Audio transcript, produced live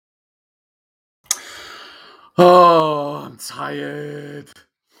Oh, I'm tired.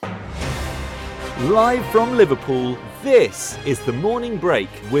 Live from Liverpool, this is The Morning Break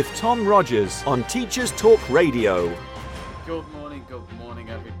with Tom Rogers on Teachers Talk Radio. Good morning,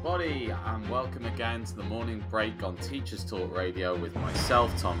 everybody, and welcome again to The Morning Break on Teachers Talk Radio with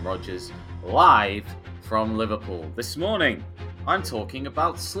myself, Tom Rogers, live from Liverpool. This morning, I'm talking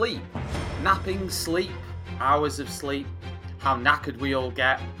about sleep, napping, sleep, hours of sleep, how knackered we all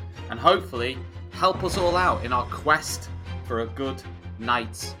get, and hopefully help us all out in our quest for a good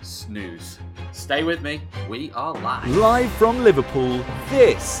night's snooze. Stay with me, we are live. Live from Liverpool,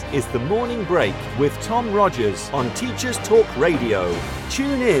 this is The Morning Break with Tom Rogers on Teachers Talk Radio.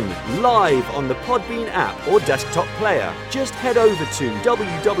 Tune in live on the Podbean app or desktop player. Just head over to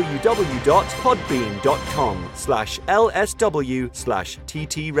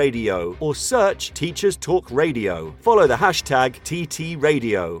www.podbean.com/LSW/TT Radio or search Teachers Talk Radio. Follow the hashtag TT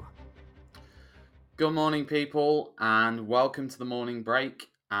Radio. Good morning, people, and welcome to The Morning Break.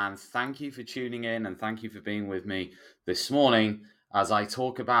 And thank you for tuning in and thank you for being with me this morning as I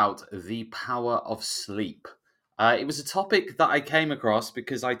talk about the power of sleep. It was a topic that I came across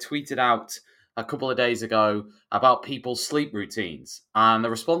because I tweeted out a couple of days ago about people's sleep routines. And the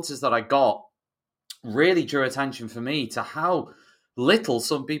responses that I got really drew attention for me to how little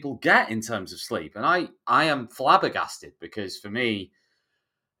some people get in terms of sleep. And I am flabbergasted because for me,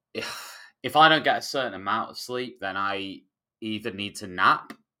 if I don't get a certain amount of sleep, then I either need to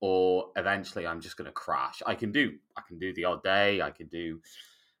nap or eventually I'm just going to crash. I can do the odd day, I can do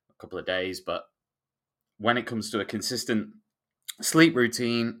a couple of days, but when it comes to a consistent sleep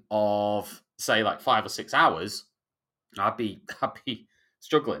routine of say like 5 or 6 hours, I'd be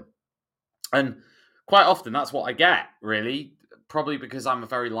struggling. And quite often that's what I get, really, probably because I'm a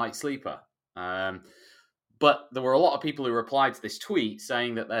very light sleeper. But there were a lot of people who replied to this tweet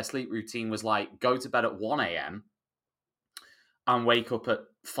saying that their sleep routine was like go to bed at 1 a.m. and wake up at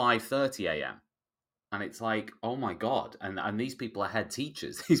 5:30 a.m. And it's like, oh my God. And these people are head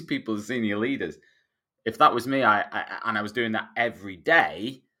teachers. These people are senior leaders. If that was me, I was doing that every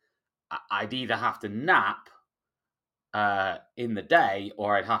day, I'd either have to nap in the day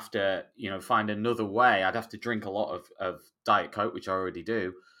or I'd have to, find another way. I'd have to drink a lot of Diet Coke, which I already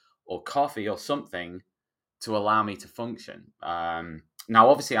do, or coffee or something to allow me to function. Now,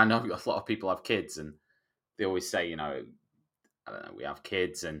 obviously, I know a lot of people have kids and they always say, I don't know, we have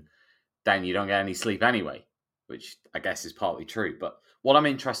kids and then you don't get any sleep anyway, which I guess is partly true. But what I'm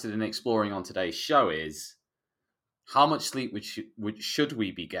interested in exploring on today's show is how much sleep should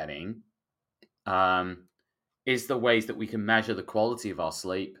we be getting? Is the ways that we can measure the quality of our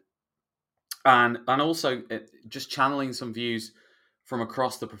sleep? And also just channeling some views from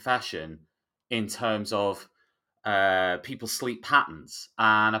across the profession in terms of people's sleep patterns.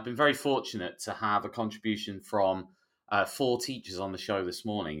 And I've been very fortunate to have a contribution from 4 teachers on the show this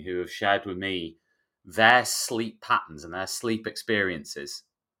morning who have shared with me their sleep patterns and their sleep experiences,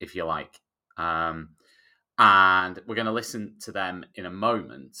 if you like. And we're going to listen to them in a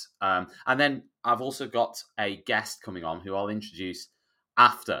moment. And then I've also got a guest coming on who I'll introduce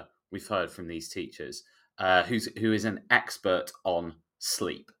after we've heard from these teachers, who is an expert on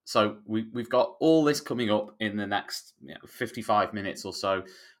sleep. So we've got all this coming up in the next 55 minutes or so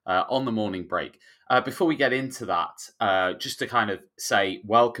on the morning break. Before we get into that, just to kind of say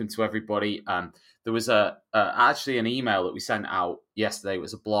welcome to everybody. There was actually an email that we sent out yesterday. It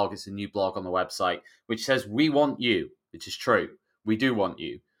was a blog. It's a new blog on the website, which says, we want you, which is true. We do want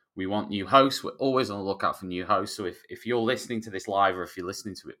you. We want new hosts. We're always on the lookout for new hosts. So if you're listening to this live or if you're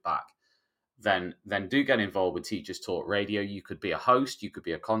listening to it back, then do get involved with Teachers Talk Radio. You could be a host. You could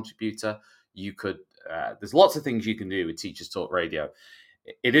be a contributor. You could. There's lots of things you can do with Teachers Talk Radio.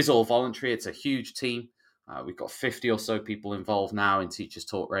 It is all voluntary. It's a huge team. We've got 50 or so people involved now in Teachers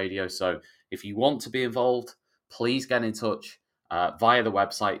Talk Radio. So if you want to be involved, please get in touch via the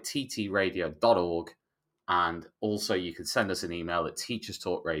website ttradio.org. And also you can send us an email at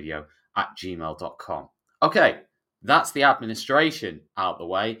teacherstalkradio@gmail.com. Okay, that's the administration out the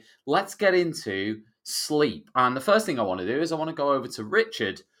way. Let's get into sleep. And the first thing I want to do is I want to go over to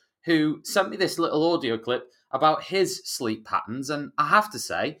Richard, who sent me this little audio clip about his sleep patterns. And I have to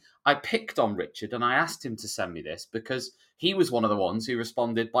say, I picked on Richard and I asked him to send me this because he was one of the ones who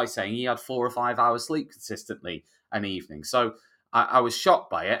responded by saying he had 4 or 5 hours sleep consistently an evening. So I was shocked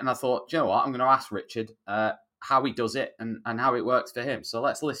by it and I thought, do you know what, I'm going to ask Richard how he does it and how it works for him. So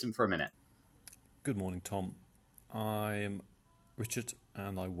let's listen for a minute. Good morning, Tom. I'm Richard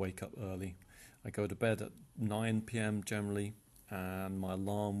and I wake up early. I go to bed at 9 p.m. generally and my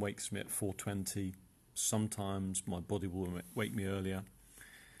alarm wakes me at 4:20. Sometimes my body will wake me earlier.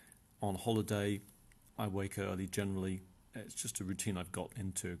 On holiday, I wake early generally. It's just a routine I've got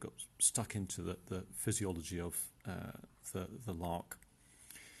stuck into the physiology of the lark.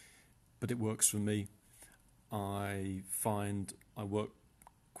 But it works for me. I find I work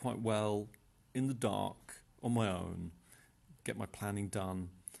quite well in the dark on my own, get my planning done.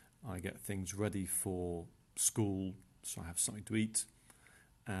 I get things ready for school, so I have something to eat.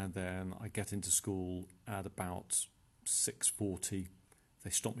 And then I get into school at about 6:40.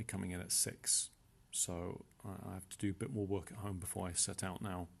 They stop me coming in at 6. So I have to do a bit more work at home before I set out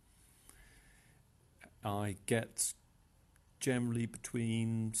now. I get generally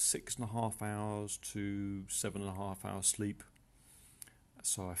between 6.5 hours to 7.5 hours sleep.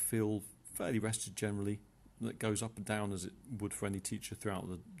 So I feel fairly rested generally. That goes up and down as it would for any teacher throughout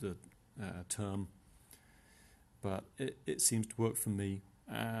the term. But it seems to work for me,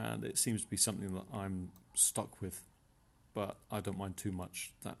 and it seems to be something that I'm stuck with. But I don't mind too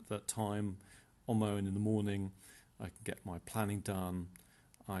much. That time on my own in the morning, I can get my planning done.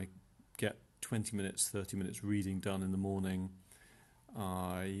 I get 20 minutes, 30 minutes reading done in the morning.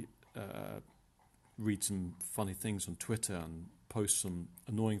 I read some funny things on Twitter and post some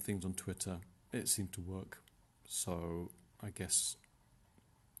annoying things on Twitter. It seemed to work. So I guess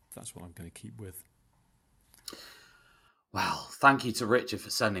that's what I'm going to keep with. Well, thank you to Richard for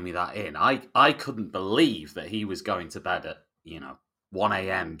sending me that in. I couldn't believe that he was going to bed at, 1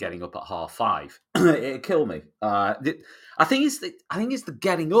 a.m. getting up at 5:30. It'd kill me. I think it's the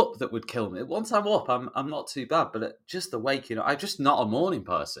getting up that would kill me. Once I'm up, I'm not too bad, but just the waking up, I'm just not a morning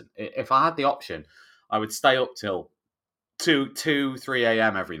person. If I had the option, I would stay up till 3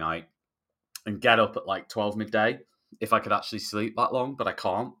 a.m. every night and get up at like 12 midday if I could actually sleep that long, but I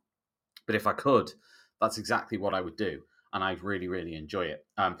can't. But if I could, that's exactly what I would do, and I really, really enjoy it.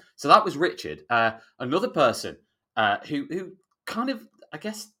 So that was Richard. Another person who kind of, I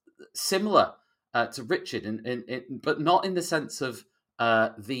guess, similar to Richard, but not in the sense of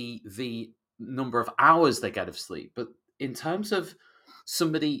the number of hours they get of sleep, but in terms of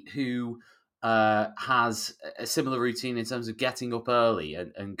somebody who has a similar routine in terms of getting up early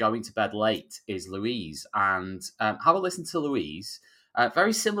and going to bed late is Louise. And have a listen to Louise.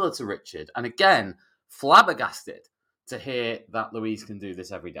 Very similar to Richard. And again, flabbergasted to hear that Louise can do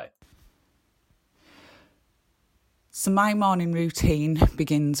this every day. So my morning routine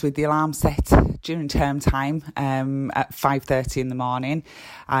begins with the alarm set during term time at 5:30 in the morning.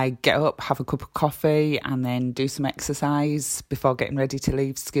 I get up, have a cup of coffee, and then do some exercise before getting ready to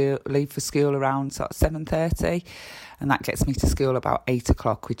leave for school around sort of 7:30. And that gets me to school about 8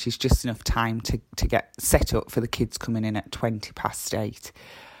 o'clock, which is just enough time to get set up for the kids coming in at 8:20.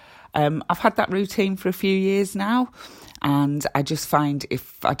 I've had that routine for a few years now, and I just find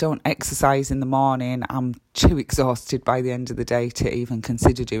if I don't exercise in the morning, I'm too exhausted by the end of the day to even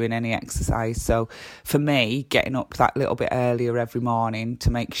consider doing any exercise. So for me, getting up that little bit earlier every morning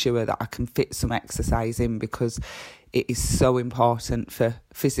to make sure that I can fit some exercise in, because it is so important for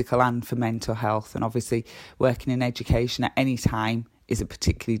physical and for mental health. And obviously working in education at any time is a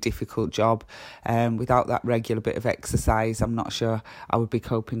particularly difficult job. Without that regular bit of exercise, I'm not sure I would be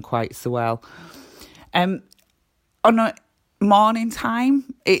coping quite so well. On a morning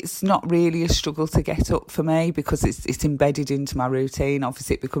time, it's not really a struggle to get up for me because it's embedded into my routine.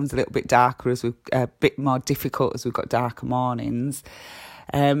 Obviously, it becomes a little bit darker a bit more difficult as we've got darker mornings.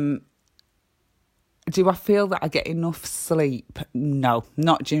 Do I feel that I get enough sleep? No,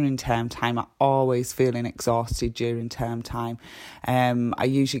 not during term time. I'm always feeling exhausted during term time. I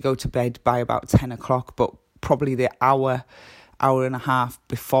usually go to bed by about 10 o'clock, but probably the hour and a half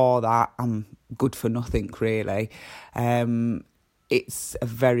before that, I'm good for nothing, really. It's a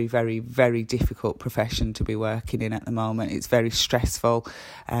very, very, very difficult profession to be working in at the moment. It's very stressful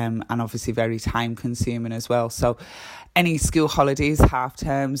and obviously very time consuming as well. So any school holidays, half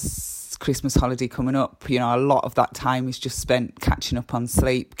terms, Christmas holiday coming up, a lot of that time is just spent catching up on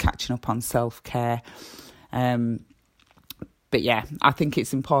sleep, catching up on self-care. But yeah, I think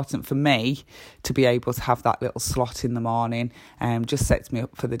it's important for me to be able to have that little slot in the morning. Just sets me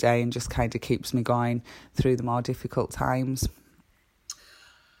up for the day and just kind of keeps me going through the more difficult times.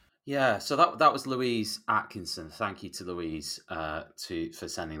 Yeah, so that was Louise Atkinson. Thank you to Louise for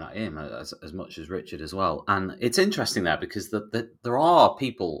sending that in, as much as Richard as well. And it's interesting there because there are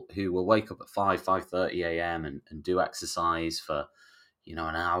people who will wake up at 5:30 a.m. and do exercise for an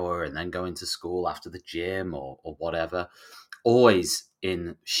hour and then go into school after the gym or whatever. Always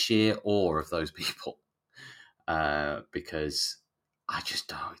in sheer awe of those people because I just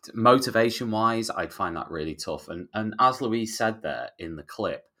don't. Motivation-wise, I'd find that really tough. And as Louise said there in the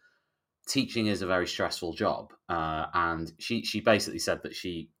clip, teaching is a very stressful job, and she basically said that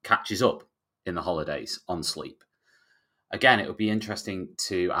she catches up in the holidays on sleep. Again, it would be interesting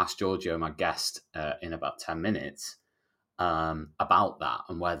to ask Giorgio, my guest, in about 10 minutes about that,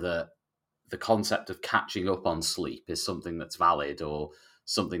 and whether the concept of catching up on sleep is something that's valid or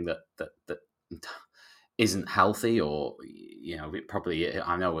something that isn't healthy, or, it probably,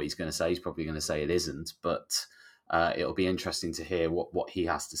 I know what he's going to say. He's probably going to say it isn't, but it'll be interesting to hear what he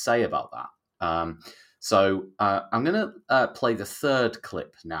has to say about that. So I'm going to play the third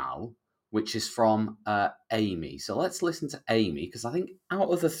clip now, which is from Amy. So let's listen to Amy, because I think out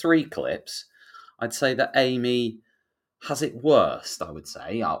of the 3 clips, I'd say that Amy has it worst, I would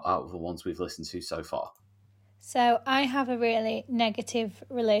say, out of the ones we've listened to so far. So I have a really negative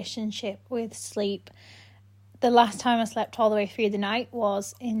relationship with sleep. The last time I slept all the way through the night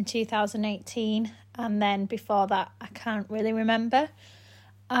was in 2018, and then before that I can't really remember.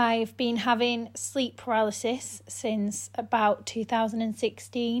 I've been having sleep paralysis since about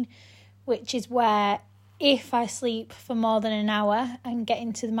 2016, which is where if I sleep for more than an hour and get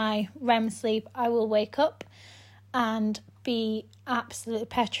into my REM sleep, I will wake up and be absolutely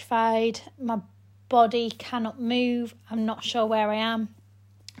petrified. My body cannot move. I'm not sure where I am.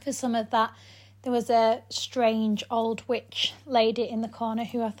 For some of that, there was a strange old witch lady in the corner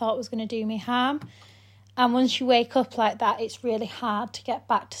who I thought was going to do me harm. And once you wake up like that, it's really hard to get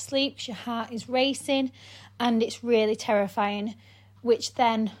back to sleep because your heart is racing and it's really terrifying, which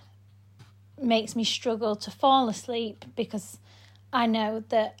then makes me struggle to fall asleep because I know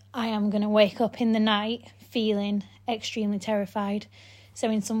that I am going to wake up in the night feeling extremely terrified. So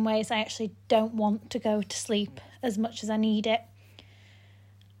in some ways, I actually don't want to go to sleep as much as I need it.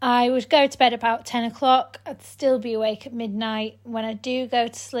 I would go to bed about 10 o'clock. I'd still be awake at midnight. When I do go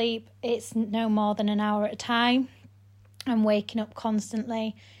to sleep, it's no more than an hour at a time. I'm waking up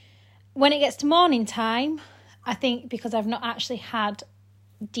constantly. When it gets to morning time, I think because I've not actually had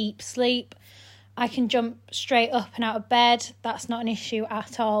deep sleep, I can jump straight up and out of bed. That's not an issue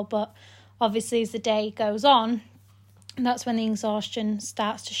at all. But obviously, as the day goes on, that's when the exhaustion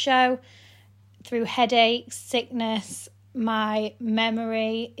starts to show through headaches, sickness. My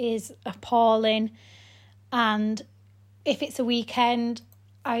memory is appalling, and if it's a weekend,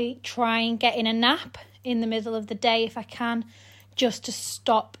 I try and get in a nap in the middle of the day if I can, just to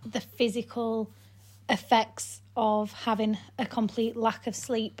stop the physical effects of having a complete lack of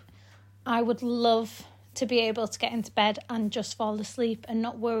sleep. I would love to be able to get into bed and just fall asleep and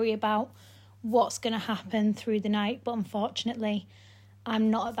not worry about what's going to happen through the night, but unfortunately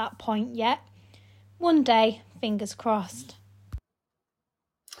I'm not at that point yet. One day, fingers crossed.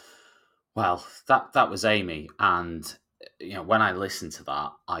 Well, that was Amy, and when I listened to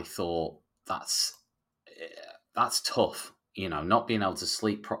that, I thought that's tough. Not being able to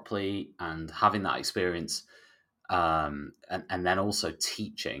sleep properly and having that experience, and then also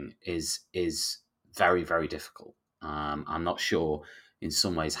teaching is very, very difficult. I'm not sure in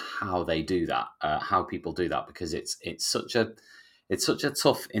some ways how they do that, how people do that, because it's such a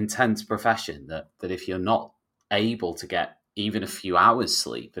tough, intense profession that if you're not able to get even a few hours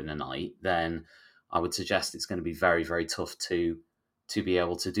sleep in a night, then I would suggest it's going to be very, very tough to be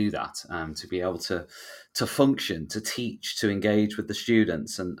able to do that, to be able to function, to teach, to engage with the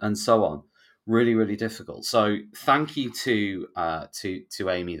students, and so on. Really, really difficult. So thank you to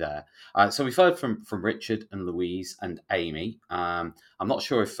Amy there. So we've heard from Richard and Louise and Amy. I'm not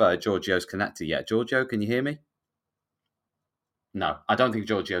sure if Giorgio's connected yet. Giorgio, can you hear me? No, I don't think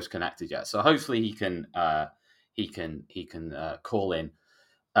Giorgio's connected yet. So hopefully he can call in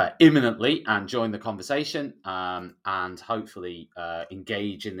imminently and join the conversation, and hopefully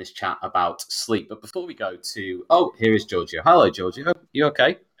engage in this chat about sleep. But before we go to here is Giorgio. Hello, Giorgio. You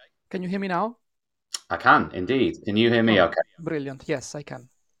okay? Can you hear me now? I can, indeed. Can you hear me okay? Brilliant. Yes, I can.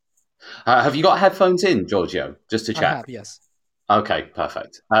 Have you got headphones in, Giorgio? Just to check. I have, yes. Okay,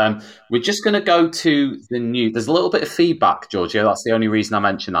 perfect. We're just going to go to the news. There's a little bit of feedback, Giorgio. That's the only reason I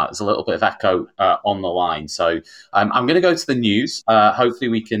mentioned that. There's a little bit of echo on the line. So I'm going to go to the news. Hopefully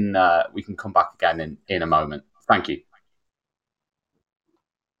we can come back again in a moment. Thank you.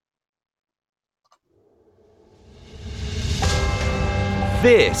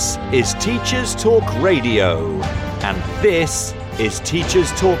 This is Teachers Talk Radio, and this is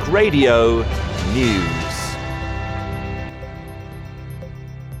Teachers Talk Radio News.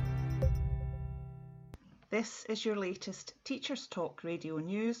 This is your latest Teachers Talk Radio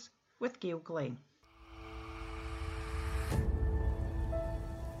News with Gail Glenn.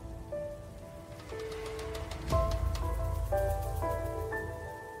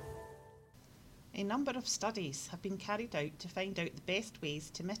 A number of studies have been carried out to find out the best ways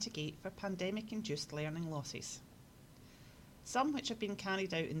to mitigate for pandemic-induced learning losses. some which have been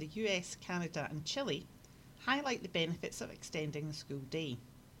carried out in the US, Canada and Chile, highlight the benefits of extending the school day.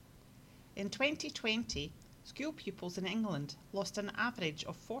 In 2020, school pupils in England lost an average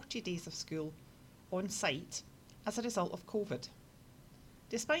of 40 days of school on site as a result of COVID.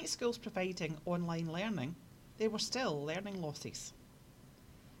 Despite schools providing online learning, there were still learning losses.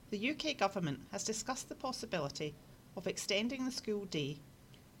 The UK government has discussed the possibility of extending the school day,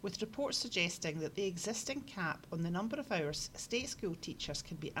 with reports suggesting that the existing cap on the number of hours state school teachers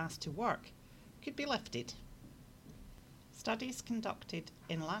can be asked to work could be lifted. Studies conducted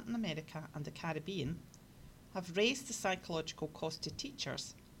in Latin America and the Caribbean have raised the psychological cost to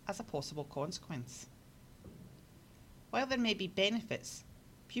teachers as a possible consequence. While there may be benefits,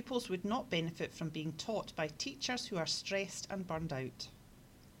 pupils would not benefit from being taught by teachers who are stressed and burned out.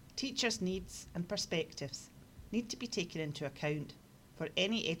 Teachers' needs and perspectives need to be taken into account for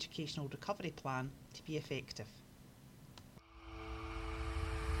any educational recovery plan to be effective.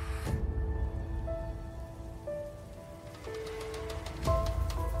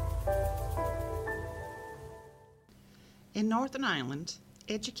 In Northern Ireland,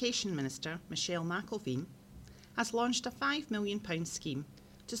 Education Minister Michelle McIlveen has launched a £5 million scheme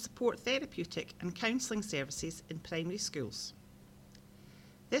to support therapeutic and counselling services in primary schools.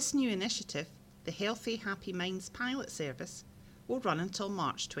 This new initiative, the Healthy Happy Minds pilot service, will run until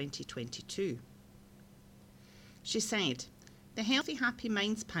March 2022. She said, "The Healthy Happy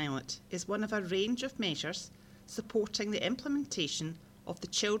Minds pilot is one of a range of measures supporting the implementation of the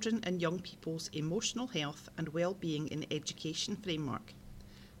Children and Young People's Emotional Health and Wellbeing in Education framework,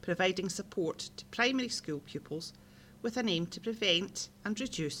 providing support to primary school pupils with an aim to prevent and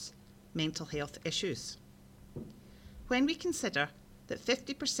reduce mental health issues. When we consider that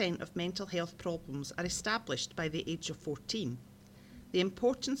 50% of mental health problems are established by the age of 14, the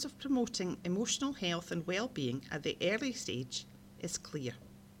importance of promoting emotional health and well-being at the earliest age is clear."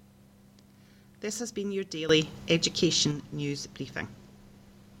 This has been your daily education news briefing.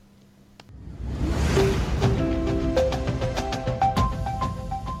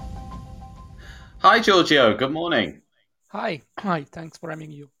 Hi, Giorgio. Good morning. Hi, thanks for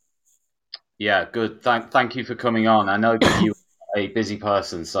having you. Yeah, good. Thank you for coming on. I know that you are a busy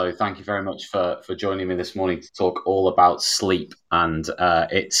person, so thank you very much for joining me this morning to talk all about sleep and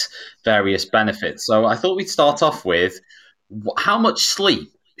its various benefits. So I thought we'd start off with how much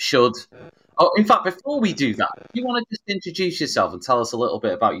sleep should... Oh, in fact, before we do that, do you want to just introduce yourself and tell us a little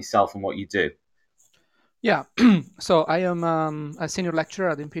bit about yourself and what you do? Yeah, so I am a senior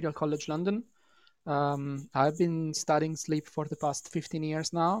lecturer at Imperial College London. I've been studying sleep for the past 15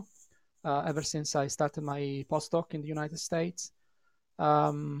 years now, ever since I started my postdoc in the United States.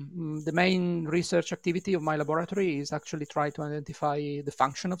 The main research activity of my laboratory is actually try to identify the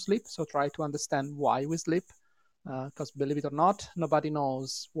function of sleep, so try to understand why we sleep, because believe it or not, nobody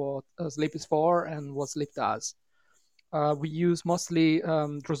knows what sleep is for and what sleep does. We use mostly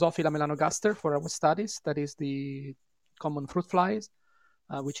Drosophila melanogaster for our studies, that is the common fruit flies,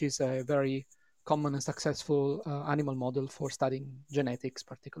 which is a very common and successful animal model for studying genetics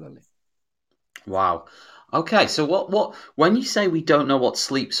particularly. Wow. Okay, so what when you say we don't know what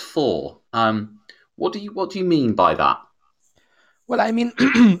sleep's for, what do you mean by that? Well, I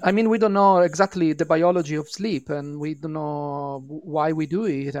mean, we don't know exactly the biology of sleep, and we don't know why we do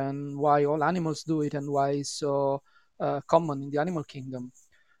it, and why all animals do it, and why it's so common in the animal kingdom.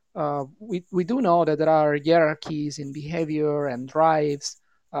 We do know that there are hierarchies in behavior and drives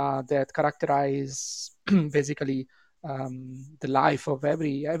that characterize basically the life of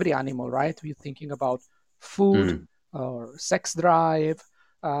every animal, right? We're thinking about food or sex drive.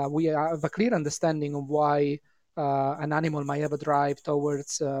 We have a clear understanding of why an animal might have a drive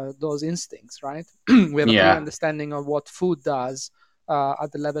towards those instincts, right? We have a clear understanding of what food does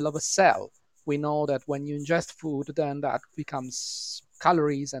at the level of a cell. We know that when you ingest food, then that becomes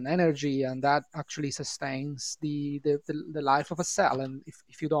calories and energy, and that actually sustains the life of a cell. And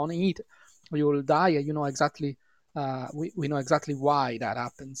if you don't eat, you will die. You know exactly. We know exactly why that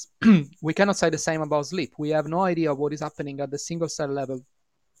happens. We cannot say the same about sleep. We have no idea what is happening at the single cell level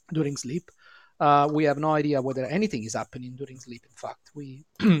during sleep. We have no idea whether anything is happening during sleep. In fact,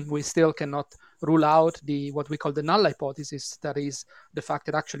 we still cannot rule out what we call the null hypothesis, that is the fact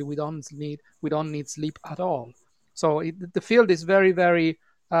that actually we don't need sleep at all. So the field is very, very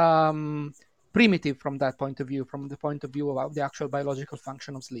primitive from that point of view, from the point of view of the actual biological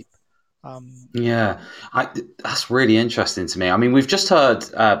function of sleep. That's really interesting to me. I mean, we've just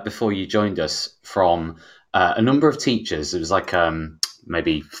heard before you joined us from a number of teachers. It was like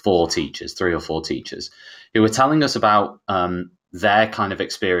maybe 3 or 4 teachers who were telling us about their kind of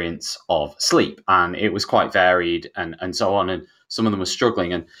experience of sleep, and it was quite varied and so on, and some of them were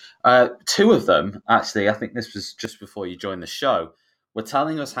struggling. And two of them, actually, I think this was just before you joined the show, were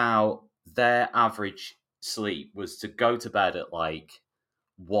telling us how their average sleep was to go to bed at like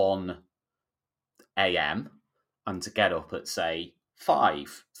 1 a.m. and to get up at, say,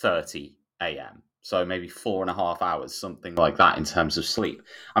 5:30 a.m. So maybe 4.5 hours, something like that in terms of sleep.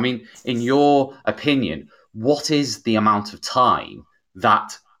 I mean, in your opinion, what is the amount of time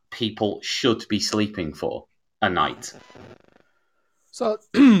that people should be sleeping for a night? So,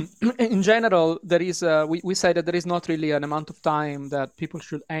 in general, there is we say that there is not really an amount of time that people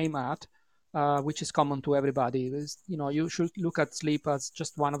should aim at, which is common to everybody. You should look at sleep as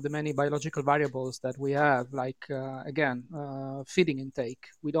just one of the many biological variables that we have. Like feeding intake.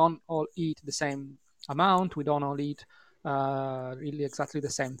 We don't all eat the same amount. We don't all eat really exactly the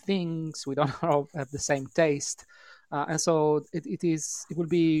same things. We don't all have the same taste, and so it will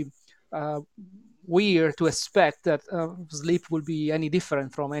be weird to expect that sleep will be any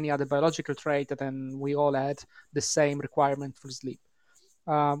different from any other biological trait, and we all had the same requirement for sleep.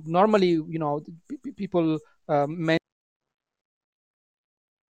 Normally, people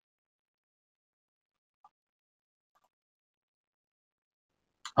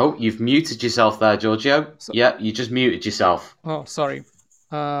Oh, you've muted yourself there, Giorgio. Yeah, you just muted yourself. Oh, sorry.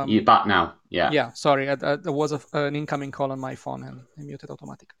 You're back now. Yeah. Yeah, sorry. There was an incoming call on my phone and I muted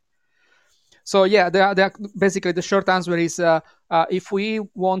automatically. So yeah, basically the short answer is if we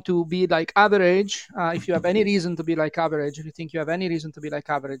want to be like average, if you have any reason to be like average, if you think you have any reason to be like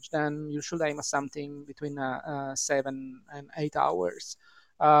average, then you should aim at something between 7 and 8 hours.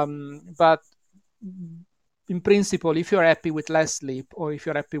 But in principle, if you're happy with less sleep or if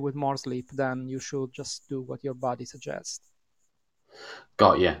you're happy with more sleep, then you should just do what your body suggests.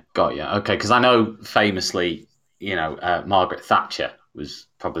 Got you. Okay, because I know famously, Margaret Thatcher was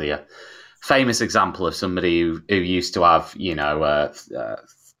probably a famous example of somebody who used to have,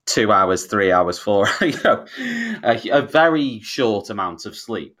 2 hours, 3 hours, 4, a very short amount of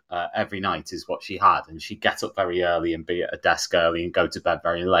sleep every night is what she had. And she'd get up very early and be at a desk early and go to bed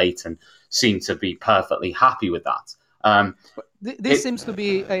very late and seem to be perfectly happy with that. This seems to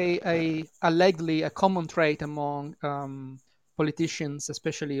be allegedly a common trait among politicians,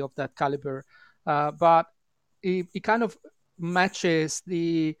 especially of that caliber. But it kind of matches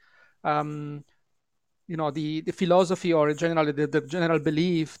the philosophy or generally the general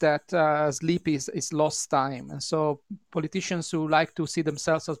belief that sleep is lost time. And so politicians who like to see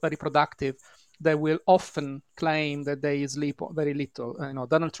themselves as very productive, they will often claim that they sleep very little.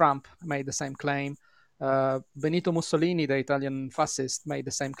 Donald Trump made the same claim. Benito Mussolini, the Italian fascist, made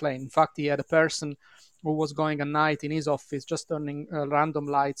the same claim. In fact, he had a person who was going at night in his office just turning random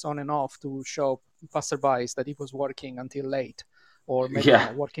lights on and off to show passerbys that he was working until late, or maybe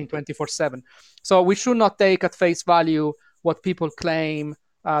working 24/7. So we should not take at face value what people claim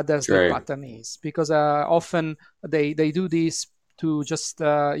their sleep pattern is, because often they do this to just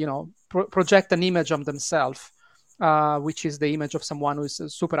project an image of themselves, which is the image of someone who is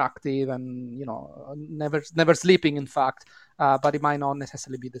super active and never sleeping, in fact, but it might not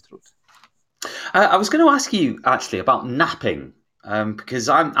necessarily be the truth. I was going to ask you actually about napping, because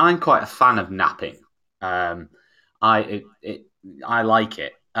I'm quite a fan of napping. I like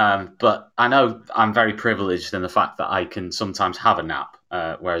it, but I know I'm very privileged in the fact that I can sometimes have a nap,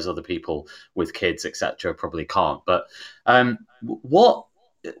 whereas other people with kids, etc., probably can't. But what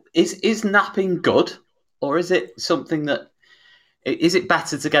is napping good, or is it something that is it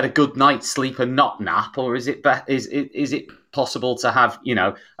better to get a good night's sleep and not nap, or is it is it possible to have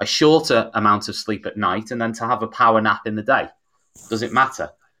a shorter amount of sleep at night and then to have a power nap in the day? Does it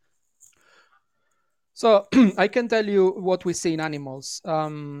matter? So I can tell you what we see in animals,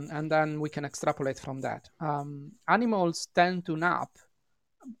 and then we can extrapolate from that. Animals tend to nap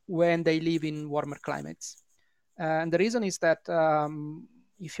when they live in warmer climates. And the reason is that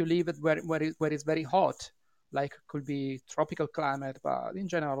if you live where it's very hot, like could be tropical climate, but in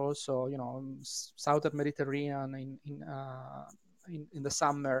general also, southern Mediterranean in the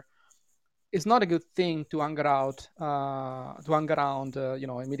summer, it's not a good thing to hang around,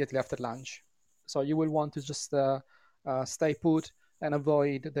 immediately after lunch. So you will want to just stay put and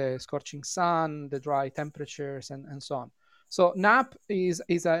avoid the scorching sun, the dry temperatures, and so on. So nap is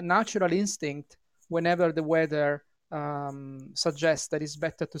a natural instinct whenever the weather suggests that it's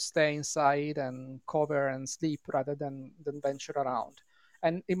better to stay inside and cover and sleep rather than venture around.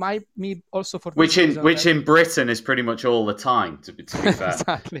 And it might be also for which in Britain is pretty much all the time, to be fair.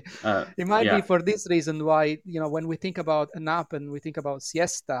 Exactly. It might be for this reason why when we think about a nap and we think about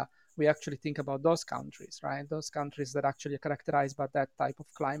siesta, we actually think about those countries, right? Those countries that actually are characterized by that type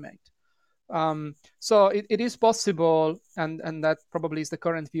of climate. So it is possible, and that probably is the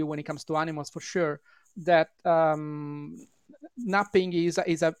current view when it comes to animals for sure, that napping is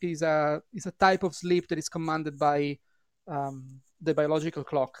a type of sleep that is commanded by the biological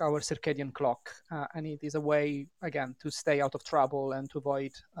clock, our circadian clock, and it is a way, again, to stay out of trouble and to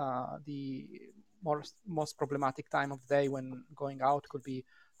avoid the most problematic time of day when going out could be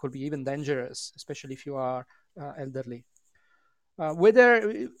even dangerous, especially if you are elderly.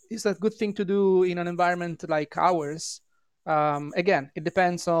 Whether it's a good thing to do in an environment like ours, again, it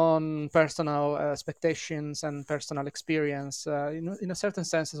depends on personal expectations and personal experience. In a certain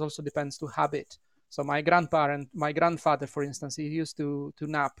sense, it also depends to habit. So my grandfather, for instance, he used to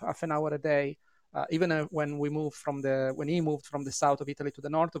nap half an hour a day, even when he moved from the south of Italy to the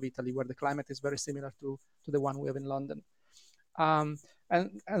north of Italy, where the climate is very similar to the one we have in London. And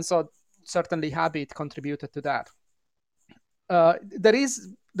so certainly habit contributed to that. There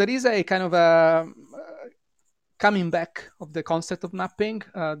is a kind of a coming back of the concept of napping.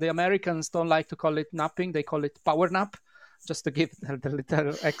 The Americans don't like to call it napping; they call it power nap, just to give the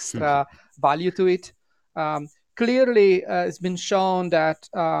little extra value to it. Clearly, it's been shown that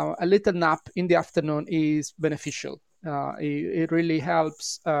a little nap in the afternoon is beneficial. It really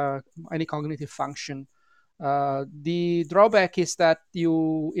helps any cognitive function. The drawback is that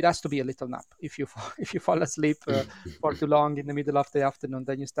it has to be a little nap. If you fall asleep for too long in the middle of the afternoon,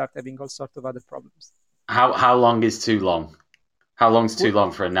 then you start having all sorts of other problems. How long is too long? How long's too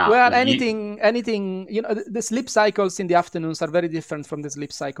long for a nap? Well, anything, the sleep cycles in the afternoons are very different from the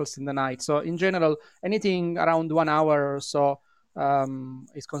sleep cycles in the night. So in general, anything around 1 hour or so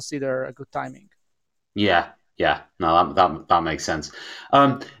is considered a good timing. Yeah. No, that makes sense.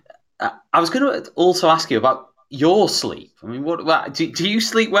 I was going to also ask you about your sleep. I mean, what do you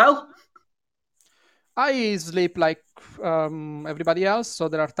sleep well? I sleep like everybody else. So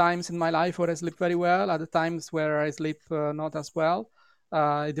there are times in my life where I sleep very well, other times where I sleep not as well.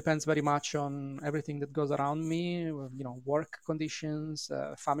 It depends very much on everything that goes around me, work conditions,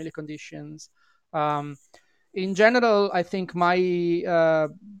 family conditions. In general, I think my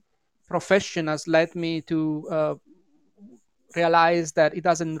profession has led me to realize that it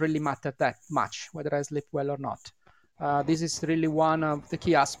doesn't really matter that much whether I sleep well or not. This is really one of the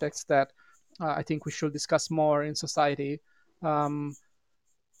key aspects that I think we should discuss more in society.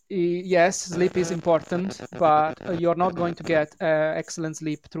 Yes, sleep is important, but you're not going to get excellent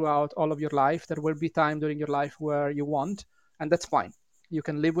sleep throughout all of your life. There will be time during your life where you won't, and that's fine. You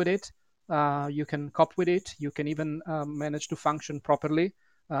can live with it. You can cope with it. You can even manage to function properly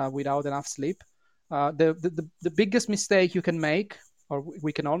without enough sleep. The biggest mistake you can make, or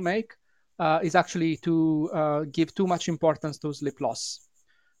we can all make, is actually to give too much importance to sleep loss.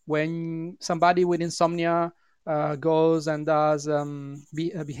 When somebody with insomnia goes and does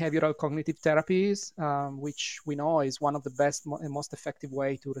behavioral cognitive therapies, which we know is one of the best and most effective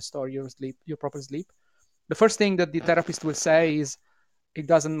way to restore your proper sleep, the first thing that the therapist will say is, it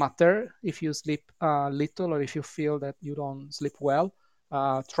doesn't matter if you sleep little or if you feel that you don't sleep well.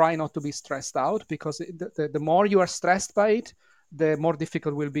 Try not to be stressed out, because the more you are stressed by it, the more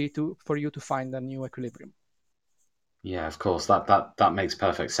difficult it will be for you to find a new equilibrium. Yeah, of course, that makes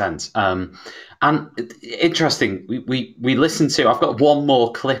perfect sense. And interesting, we listened to. I've got one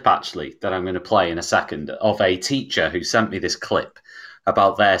more clip actually that I'm going to play in a second of a teacher who sent me this clip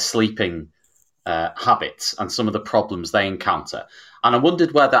about their sleeping habits and some of the problems they encounter. And I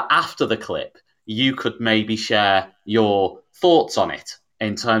wondered whether after the clip you could maybe share your thoughts on it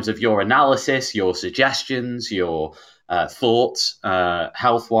in terms of your analysis, your suggestions, your thoughts,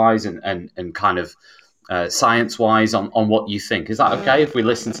 health-wise and kind of science-wise on what you think. Is that okay if we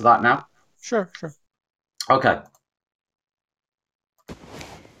listen to that now? Sure. Okay.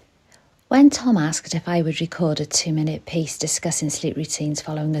 When Tom asked if I would record a 2-minute piece discussing sleep routines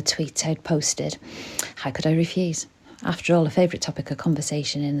following a tweet I'd posted, how could I refuse? After all, a favourite topic of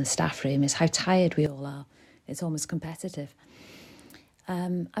conversation in the staff room is how tired we all are. It's almost competitive.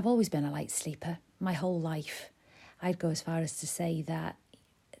 I've always been a light sleeper, my whole life. I'd go as far as to say that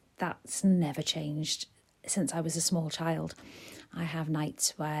that's never changed since I was a small child. I have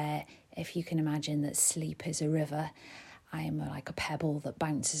nights where, if you can imagine that sleep is a river, I am like a pebble that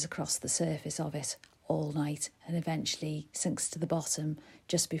bounces across the surface of it all night and eventually sinks to the bottom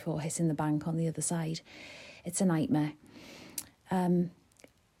just before hitting the bank on the other side. It's a nightmare. I'm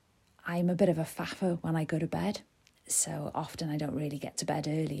a bit of a faffer when I go to bed, so often I don't really get to bed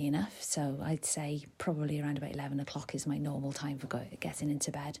early enough. So I'd say probably around about 11 o'clock is my normal time for getting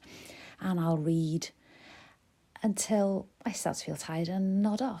into bed. And I'll read until I start to feel tired and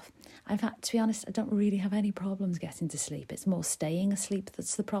nod off. In fact, to be honest, I don't really have any problems getting to sleep. It's more staying asleep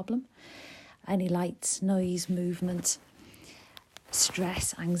that's the problem. Any lights, noise, movement,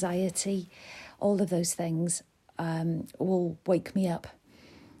 stress, anxiety, all of those things will wake me up.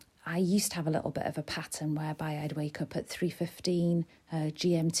 I used to have a little bit of a pattern whereby I'd wake up at 3:15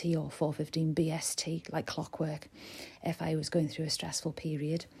 GMT or 4:15 BST, like clockwork, if I was going through a stressful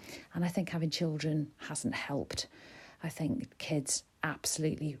period. And I think having children hasn't helped. I think kids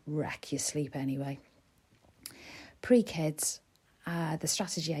absolutely wreck your sleep anyway. Pre-kids, the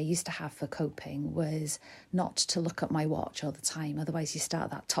strategy I used to have for coping was not to look at my watch all the time. Otherwise, you start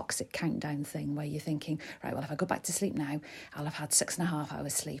that toxic countdown thing where you're thinking, right, well, if I go back to sleep now, I'll have had 6.5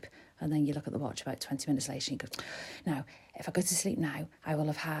 hours sleep. And then you look at the watch about 20 minutes later and you go, now, if I go to sleep now, I will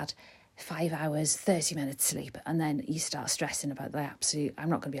have had 5 hours, 30 minutes sleep. And then you start stressing about the absolute, I'm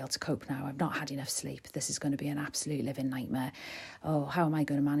not going to be able to cope now. I've not had enough sleep. This is going to be an absolute living nightmare. Oh, how am I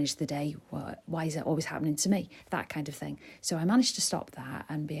going to manage the day? Why is it always happening to me? That kind of thing. So I managed to stop that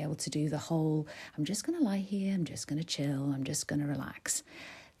and be able to do the whole, I'm just going to lie here. I'm just going to chill. I'm just going to relax.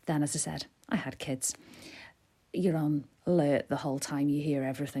 Then, as I said, I had kids. You're on alert the whole time. You hear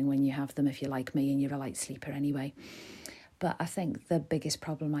everything when you have them, if you're like me and you're a light sleeper anyway. But I think the biggest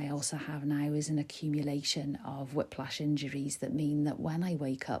problem I also have now is an accumulation of whiplash injuries that mean that when I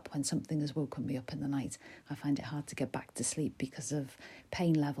wake up, when something has woken me up in the night, I find it hard to get back to sleep because of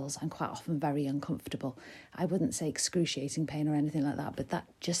pain levels. I'm quite often very uncomfortable. I wouldn't say excruciating pain or anything like that, but that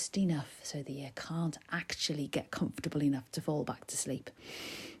just enough so that you can't actually get comfortable enough to fall back to sleep.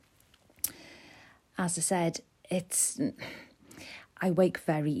 As I said, I wake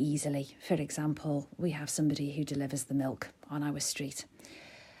very easily. For example, we have somebody who delivers the milk on our street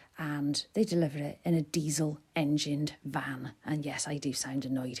and they deliver it in a diesel-engined van. And yes, I do sound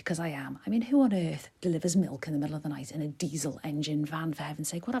annoyed because I am. I mean, who on earth delivers milk in the middle of the night in a diesel-engined van, for heaven's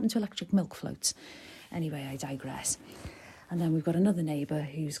sake? What happened to electric milk floats? Anyway, I digress. And then we've got another neighbour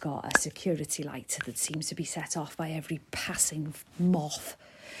who's got a security light that seems to be set off by every passing moth.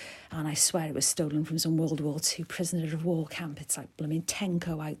 And I swear it was stolen from some World War II prisoner of war camp. It's like blooming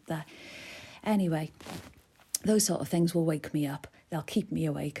Tenko out there. Anyway, those sort of things will wake me up. They'll keep me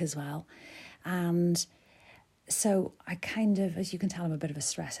awake as well. And so I kind of, as you can tell, I'm a bit of a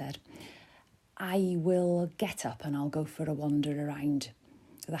stress head. I will get up and I'll go for a wander around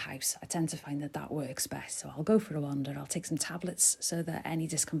the house. I tend to find that that works best. So I'll go for a wander. I'll take some tablets so that any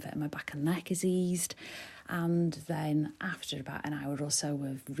discomfort in my back and neck is eased. And then after about an hour or so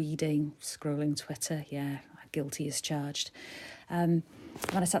of reading, scrolling Twitter, guilty as charged. When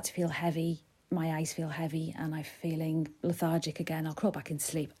I start to feel heavy, my eyes feel heavy and I'm feeling lethargic again, I'll crawl back into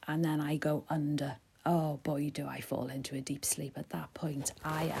sleep and then I go under. Oh boy, do I fall into a deep sleep. At that point,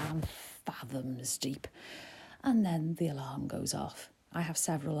 I am fathoms deep. And then the alarm goes off. I have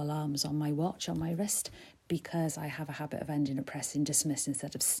several alarms on my watch, on my wrist, because I have a habit of ending up pressing dismiss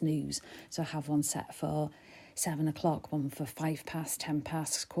instead of snooze. So I have one set for 7 o'clock, one for 5 past, 10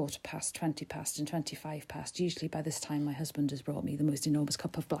 past, quarter past, 20 past and 25 past. Usually by this time my husband has brought me the most enormous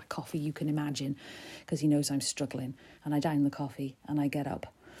cup of black coffee you can imagine because he knows I'm struggling. And I down the coffee and I get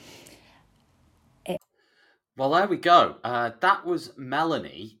up. Well, there we go. That was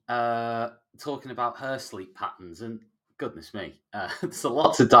Melanie talking about her sleep patterns and goodness me, there's a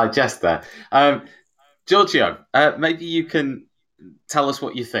lot to digest there. Giorgio, maybe you can tell us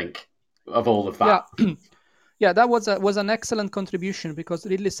what you think of all of that. Yeah, that was an excellent contribution because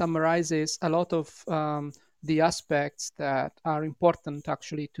it really summarizes a lot of the aspects that are important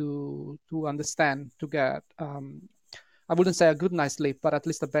actually to understand, to get, I wouldn't say a good night's sleep, but at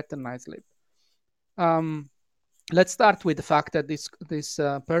least a better night's sleep. Let's start with the fact that this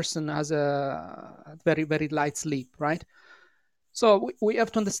person has a very, very light sleep, right? So we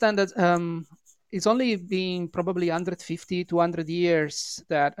have to understand that it's only been probably 150, 200 years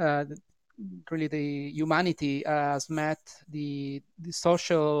that really the humanity has met the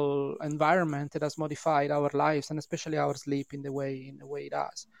social environment that has modified our lives and especially our sleep in the way it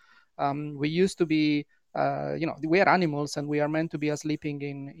does. We used to be, we are animals and we are meant to be sleeping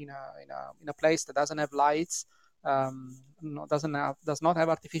in a place that doesn't have lights. Does not have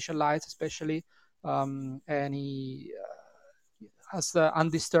artificial lights, especially, and as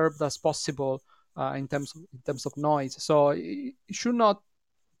undisturbed as possible in terms of noise. So it should not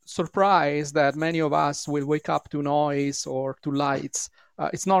surprise that many of us will wake up to noise or to lights.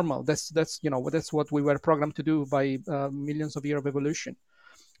 It's normal. That's what we were programmed to do by millions of years of evolution.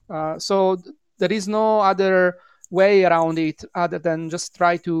 So there is no other way around it other than just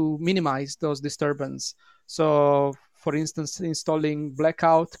try to minimize those disturbances. So for instance, installing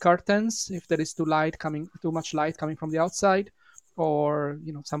blackout curtains if there is too much light coming from the outside, or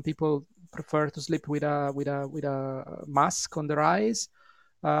some people prefer to sleep with a mask on their eyes.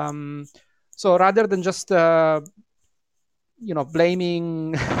 So rather than just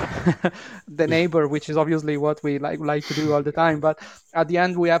blaming the neighbor, which is obviously what we like to do all the time, but at the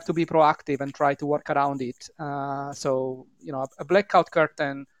end we have to be proactive and try to work around it. So a blackout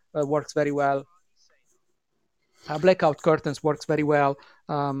curtain works very well. Blackout curtains works very well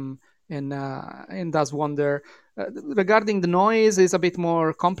and does wonder. Regarding the noise, is a bit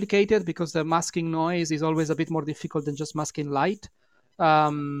more complicated because the masking noise is always a bit more difficult than just masking light.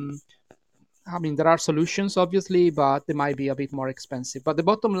 I mean, there are solutions, obviously, but they might be a bit more expensive. But the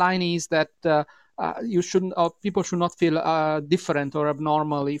bottom line is that people should not feel different or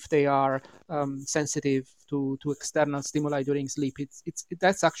abnormal if they are sensitive to external stimuli during sleep.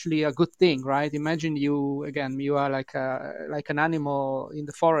 That's actually a good thing, right? Imagine you are like an animal in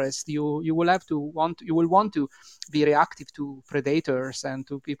the forest. You will want to be reactive to predators and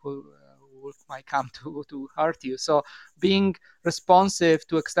to people might come to hurt you. So being responsive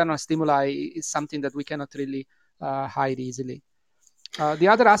to external stimuli is something that we cannot really hide easily. The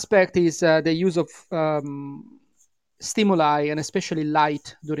other aspect is the use of stimuli and especially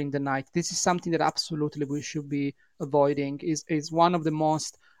light during the night. This is something that absolutely we should be avoiding. Is one of the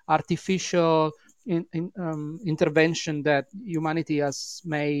most artificial intervention that humanity has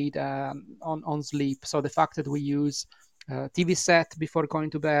made on sleep. So the fact that we use TV set before going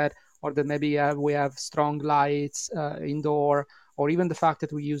to bed, or that maybe we have strong lights indoor, or even the fact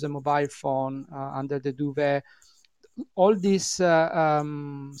that we use a mobile phone under the duvet. All these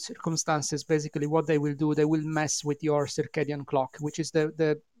circumstances, basically what they will do, they will mess with your circadian clock, which is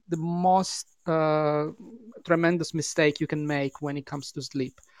the most tremendous mistake you can make when it comes to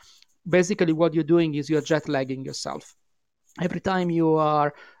sleep. Basically what you're doing is you're jet lagging yourself. Every time you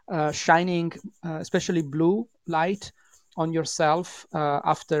are shining especially blue light on yourself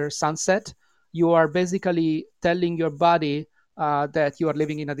after sunset, you are basically telling your body that you are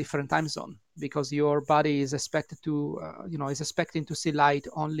living in a different time zone, because your body is expecting to see light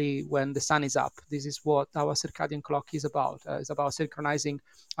only when the sun is up. This is what our circadian clock is about. It's about synchronizing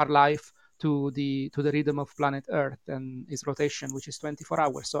our life to the rhythm of planet Earth and its rotation, which is 24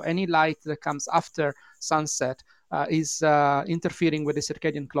 hours. So any light that comes after sunset is interfering with the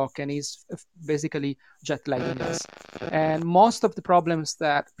circadian clock and is basically jet lagging us. And most of the problems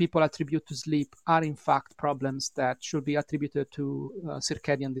that people attribute to sleep are in fact problems that should be attributed to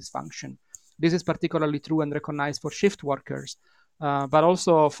circadian dysfunction. This is particularly true and recognized for shift workers, but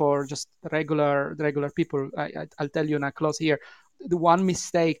also for just regular people. I'll tell you, and I close here. The one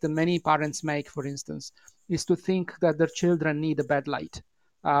mistake that many parents make, for instance, is to think that their children need a bed light.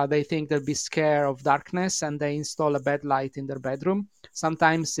 They think they'll be scared of darkness and they install a bed light in their bedroom.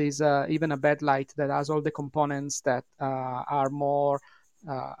 Sometimes it's even a bed light that has all the components that are more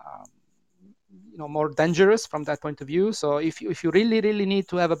more dangerous from that point of view. So if you really need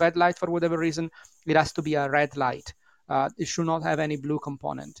to have a bed light for whatever reason, it has to be a red light. It should not have any blue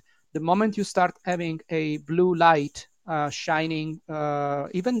component. The moment you start having a blue light shining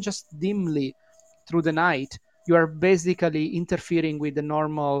even just dimly through the night, you are basically interfering with the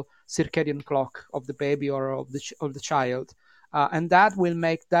normal circadian clock of the baby or of the child, and that will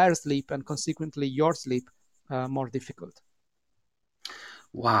make their sleep and consequently your sleep more difficult.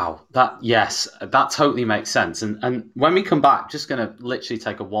 Wow, that totally makes sense. And when we come back, just going to literally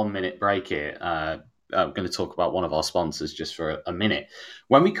take a 1 minute break here. I'm going to talk about one of our sponsors just for a minute.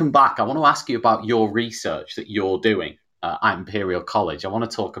 When we come back, I want to ask you about your research that you're doing at Imperial College. I want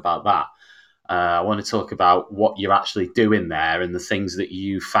to talk about that. I want to talk about what you're actually doing there and the things that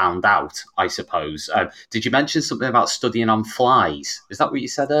you found out, I suppose. Did you mention something about studying on flies? Is that what you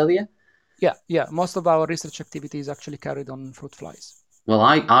said earlier? Yeah. Most of our research activity is actually carried on fruit flies. Well,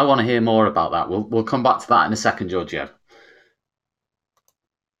 I want to hear more about that. We'll come back to that in a second, Giorgio.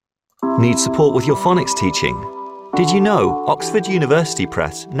 Need support with your phonics teaching? Did you know Oxford University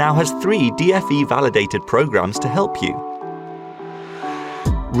Press now has 3 DFE-validated programs to help you?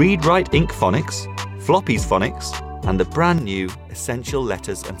 Read Write Inc Phonics, Floppy's Phonics, and the brand new Essential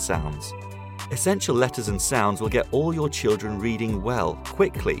Letters and Sounds. Essential Letters and Sounds will get all your children reading well,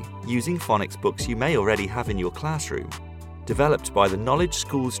 quickly, using phonics books you may already have in your classroom. Developed by the Knowledge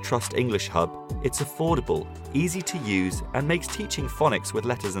Schools Trust English Hub, it's affordable, easy to use, and makes teaching phonics with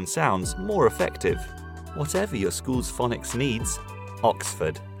letters and sounds more effective. Whatever your school's phonics needs,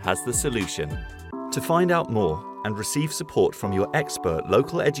 Oxford has the solution. To find out more and receive support from your expert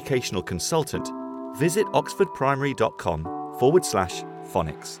local educational consultant, visit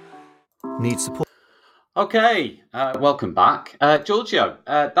oxfordprimary.com/phonics. Need support? Okay, welcome back. Giorgio,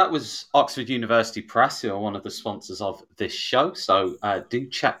 that was Oxford University Press, who are one of the sponsors of this show. So do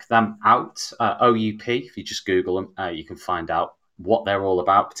check them out. OUP, if you just Google them, you can find out what they're all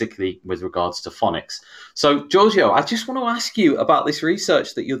about, particularly with regards to phonics. So, Giorgio, I just want to ask you about this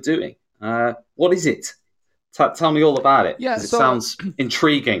research that you're doing. What is it? Tell me all about it, because it sounds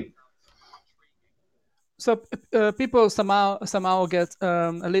intriguing. So people somehow get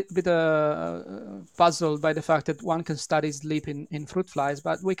a little bit puzzled by the fact that one can study sleep in fruit flies,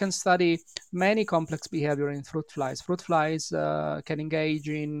 but we can study many complex behavior in fruit flies. Fruit flies can engage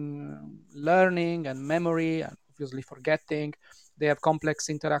in learning and memory and obviously forgetting. They have complex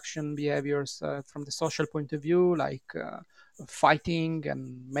interaction behaviors from the social point of view, like fighting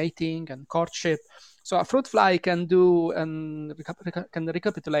and mating and courtship. So a fruit fly can do and can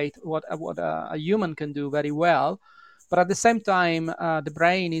recapitulate what a human can do very well, but at the same time, the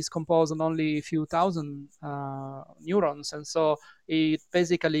brain is composed of only a few thousand neurons, and so it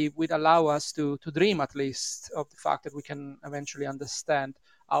basically would allow us to dream at least of the fact that we can eventually understand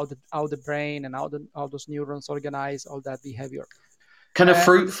how the brain and how those neurons organize all that behavior. Can a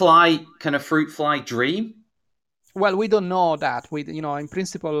fruit fly dream? Well, we don't know that. In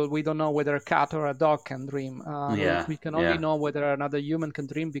principle, we don't know whether a cat or a dog can dream. We can only know whether another human can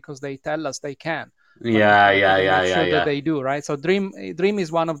dream because they tell us they can. That they do, right? So dream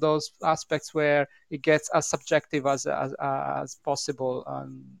is one of those aspects where it gets as subjective as possible.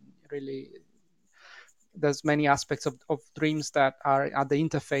 Really, there's many aspects of dreams that are at the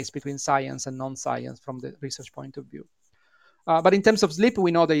interface between science and non-science from the research point of view. But in terms of sleep,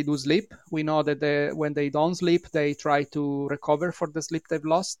 we know they do sleep. We know that when they don't sleep, they try to recover for the sleep they've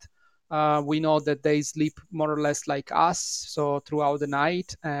lost. We know that they sleep more or less like us, so throughout the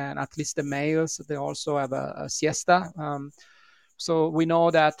night, and at least the males, they also have a siesta. So we know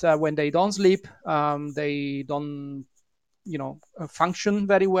that when they don't sleep, they don't function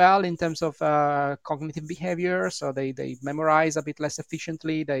very well in terms of cognitive behavior. So they memorize a bit less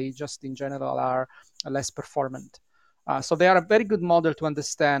efficiently. They just in general are less performant. So they are a very good model to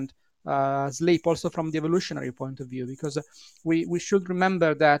understand sleep also from the evolutionary point of view, because we should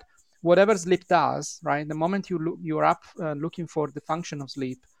remember that whatever sleep does, right, the moment you're up looking for the function of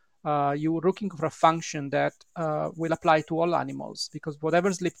sleep, you're looking for a function that will apply to all animals, because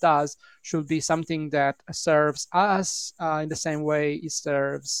whatever sleep does should be something that serves us in the same way it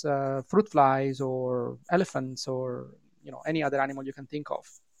serves fruit flies or elephants or any other animal you can think of.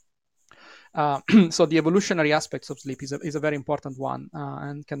 So the evolutionary aspects of sleep is a very important one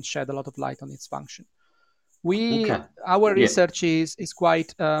and can shed a lot of light on its function. Our research is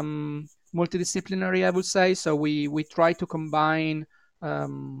quite multidisciplinary, I would say. So we try to combine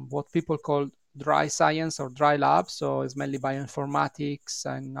what people call dry science or dry labs. So it's mainly bioinformatics,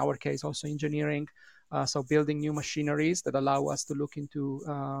 and in our case also engineering. So building new machineries that allow us to look into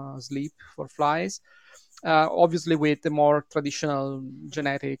sleep for flies. Obviously with the more traditional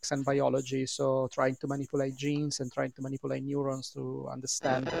genetics and biology, so trying to manipulate genes and trying to manipulate neurons to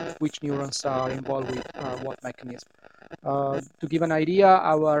understand which neurons are involved with what mechanism. To give an idea,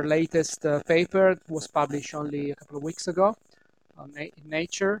 our latest paper was published only a couple of weeks ago in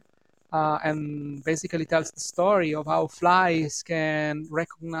Nature, and basically tells the story of how flies can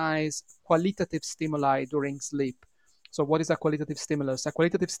recognize qualitative stimuli during sleep. So what is a qualitative stimulus? A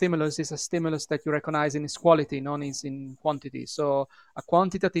qualitative stimulus is a stimulus that you recognize in its quality, not in quantity. So a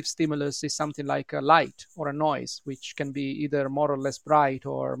quantitative stimulus is something like a light or a noise, which can be either more or less bright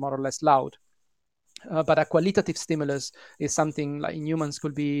or more or less loud. But a qualitative stimulus is something like in humans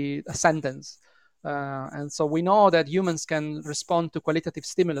could be a sentence. And so we know that humans can respond to qualitative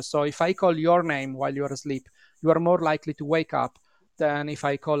stimulus. So if I call your name while you're asleep, you are more likely to wake up than if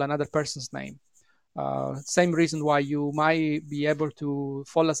I call another person's name. Same reason why you might be able to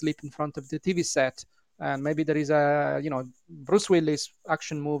fall asleep in front of the TV set, and maybe there is a Bruce Willis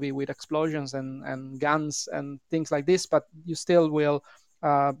action movie with explosions and guns and things like this, but you still will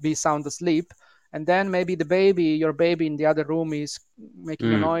be sound asleep. And then maybe your baby in the other room is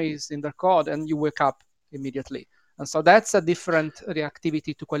making a noise in their cot, and you wake up immediately. And so that's a different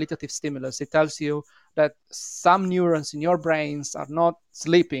reactivity to qualitative stimulus. It tells you that some neurons in your brains are not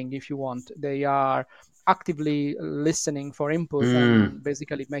sleeping, if you want. They are actively listening for input and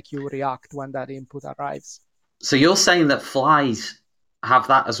basically make you react when that input arrives. So you're saying that flies have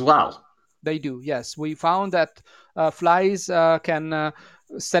that as well? They do, yes. We found that flies can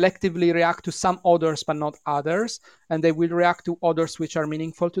selectively react to some odors but not others, and they will react to odors which are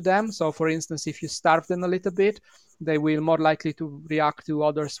meaningful to them. So for instance, if you starve them a little bit, they will more likely to react to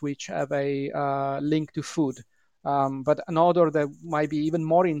odors which have a link to food. But an odor that might be even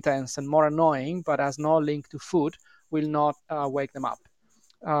more intense and more annoying, but has no link to food, will not wake them up.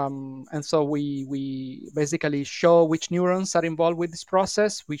 And so we basically show which neurons are involved with this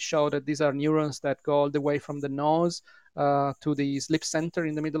process. We show that these are neurons that go all the way from the nose to the sleep center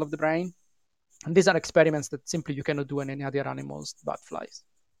in the middle of the brain. And these are experiments that simply you cannot do in any other animals but flies.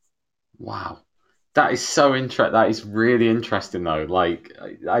 Wow. That is so interesting. That is really interesting, though. Like,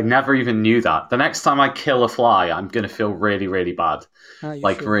 I never even knew that. The next time I kill a fly, I'm going to feel really, really bad.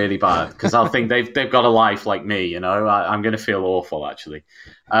 Like, really bad. Because I'll think they've got a life like me, you know? I'm going to feel awful, actually.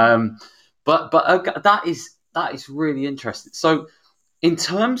 But that is really interesting. So, in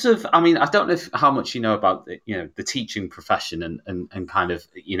terms of, I mean, I don't know how much you know about the teaching profession and kind of,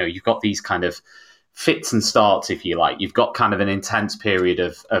 you've got these kind of fits and starts, if you like. You've got kind of an intense period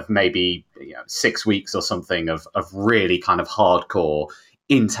of maybe 6 weeks or something of really kind of hardcore,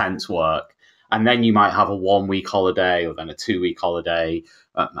 intense work. And then you might have a 1 week holiday, or then a 2 week holiday.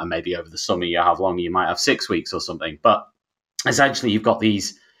 And maybe over the summer you have longer, you might have 6 weeks or something. But essentially you've got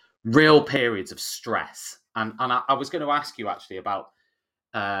these real periods of stress. And I was going to ask you actually about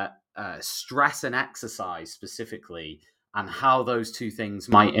stress and exercise specifically, and how those two things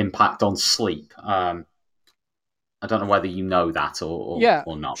might impact on sleep. I don't know whether you know that or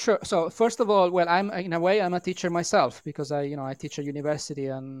not. Sure. So first of all, well, I'm a teacher myself, because I teach at university,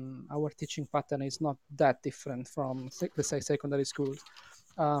 and our teaching pattern is not that different from, let's say, secondary schools.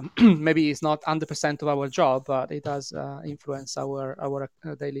 Maybe it's not 100% of our job, but it does influence our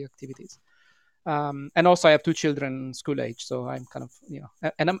daily activities. And also I have 2 children school age, so I'm kind of,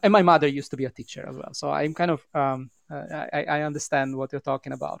 and my mother used to be a teacher as well. So I'm kind of, I understand what you're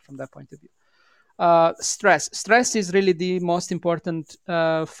talking about from that point of view. Stress is really the most important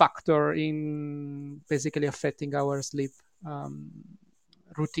factor in basically affecting our sleep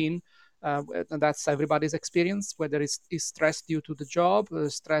routine. And that's everybody's experience, whether it's stress due to the job,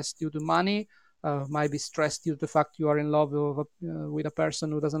 stress due to money, might be stress due to the fact you are in love with a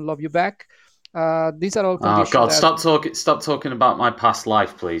person who doesn't love you back. These are all conditions. Oh God! Stop talking about my past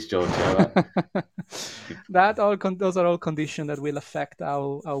life, please, Giorgio. Those are all conditions that will affect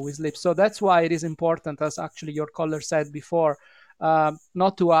how we sleep. So that's why it is important, as actually your caller said before,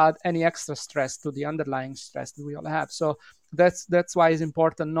 not to add any extra stress to the underlying stress that we all have. So that's why it's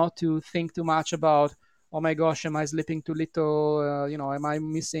important not to think too much about, oh my gosh, am I sleeping too little? Am I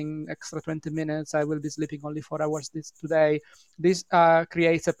missing extra 20 minutes? I will be sleeping only 4 hours today. This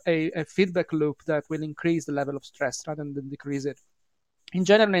creates a feedback loop that will increase the level of stress rather than decrease it. In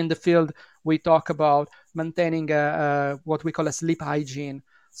general, in the field, we talk about maintaining what we call a sleep hygiene.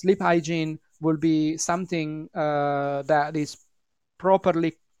 Sleep hygiene will be something that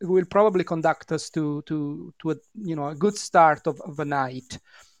will probably conduct us to a good start of a night.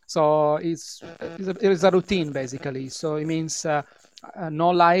 So it's a routine, basically. So it means no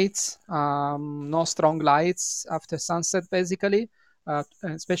lights, no strong lights after sunset, basically.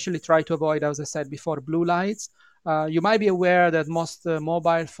 Especially try to avoid, as I said before, blue lights. You might be aware that most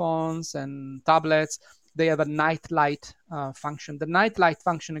mobile phones and tablets, they have a night light function. The night light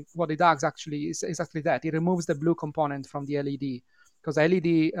function, what it does actually is exactly that. It removes the blue component from the LED, because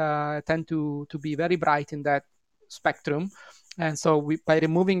LED tend to be very bright in that spectrum. And so by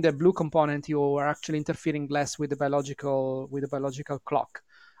removing the blue component, you are actually interfering less with the biological clock.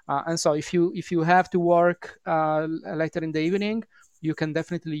 And so if you have to work later in the evening, you can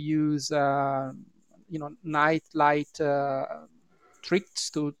definitely use night light tricks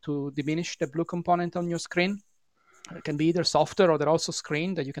to diminish the blue component on your screen. It can be either software, or they're also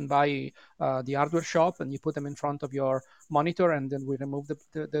screen that you can buy the hardware shop, and you put them in front of your monitor, and then we remove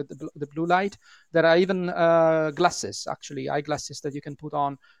the blue light. There are even glasses, actually eyeglasses, that you can put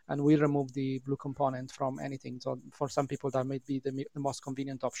on, and we remove the blue component from anything. So for some people that might be the most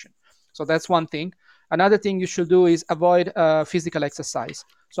convenient option. So that's one thing. Another thing you should do is avoid physical exercise.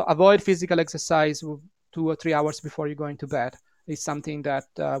 So avoid physical exercise 2 or 3 hours before you're going to bed. It's something that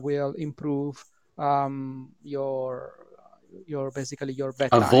will improve your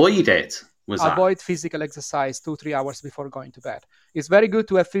bedtime. Avoid it. Avoid physical exercise 2-3 hours before going to bed. It's very good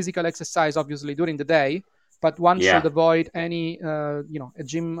to have physical exercise, obviously, during the day, but one should avoid any a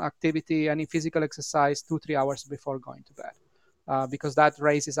gym activity, any physical exercise 2-3 hours before going to bed, because that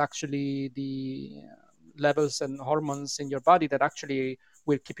raises actually the levels and hormones in your body that actually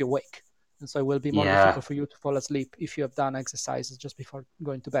will keep you awake. And so it will be more difficult for you to fall asleep if you have done exercises just before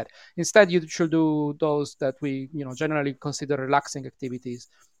going to bed. Instead, you should do those that we generally consider relaxing activities.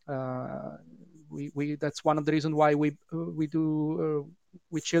 That's one of the reasons why we do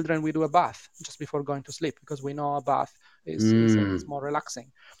with children, we do a bath just before going to sleep, because we know a bath is more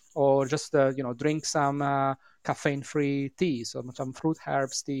relaxing. or just drink some caffeine-free tea, so some fruit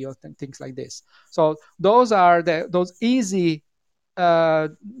herbs tea or things like this. So those are those easy,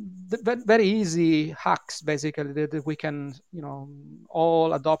 very easy hacks basically that we can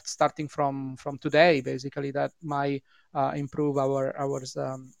all adopt starting from today, basically, that might improve our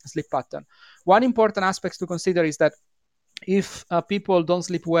sleep pattern. One important aspect to consider is that if people don't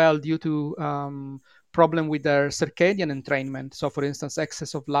sleep well due to problem with their circadian entrainment, so for instance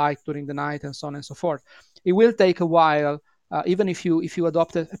excess of light during the night and so on and so forth, it will take a while. Even if you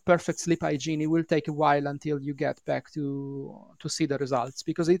adopt a perfect sleep hygiene, it will take a while until you get back to see the results,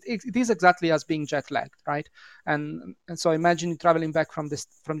 because it is exactly as being jet lagged, right? And so imagine traveling back from the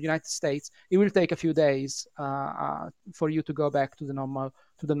United States. It will take a few days for you to go back to the normal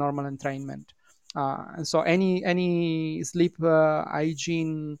entrainment. And so any sleep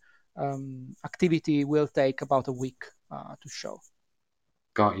hygiene activity will take about a week to show.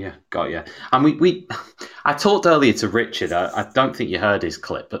 Got you. And I talked earlier to Richard. I don't think you heard his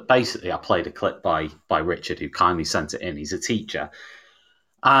clip, but basically I played a clip by Richard, who kindly sent it in. He's a teacher.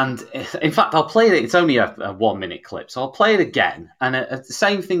 And in fact, I'll play it. It's only a 1 minute clip, so I'll play it again. And the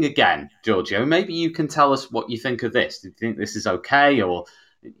same thing again, Giorgio. Maybe you can tell us what you think of this. Do you think this is okay, or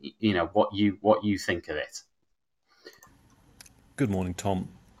what you think of it? Good morning, Tom.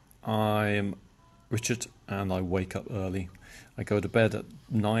 I'm Richard, and I wake up early. I go to bed at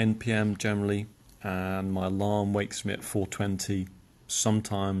 9 p.m. generally, and my alarm wakes me at 4:20.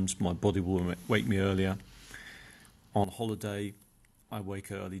 Sometimes my body will wake me earlier. On holiday, I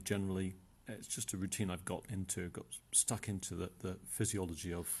wake early generally. It's just a routine I've got stuck into the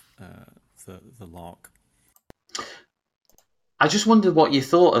physiology of the lark. I just wondered what you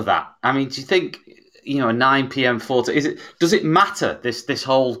thought of that. I mean, do you think, a 9 p.m. 4:00, does it matter, this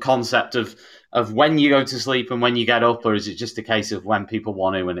whole concept of when you go to sleep and when you get up, or is it just a case of when people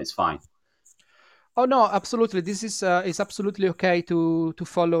want to and it's fine? Oh no, absolutely. This is it's absolutely okay to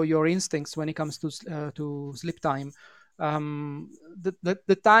follow your instincts when it comes to sleep time.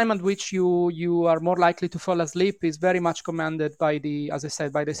 The time at which you are more likely to fall asleep is very much commanded by as I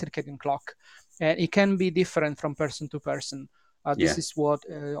said, by the circadian clock, and it can be different from person to person. This is what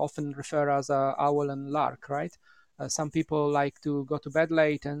often referred as owl and lark, right? Some people like to go to bed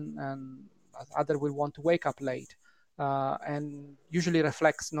late, and others will want to wake up late. And usually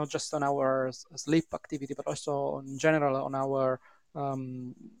reflects not just on our sleep activity, but also in general on our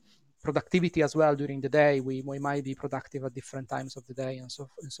productivity as well during the day. We might be productive at different times of the day, and so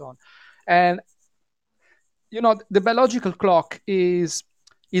on. And the biological clock is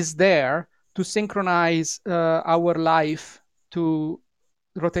there to synchronize our life to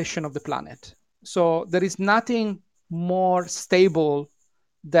rotation of the planet. So there is nothing more stable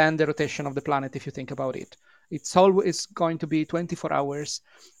than the rotation of the planet, if you think about it. It's always going to be 24 hours.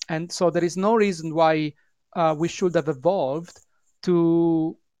 And so there is no reason why we should have evolved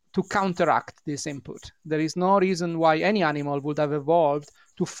to counteract this input. There is no reason why any animal would have evolved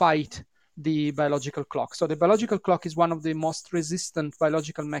to fight the biological clock. So the biological clock is one of the most resistant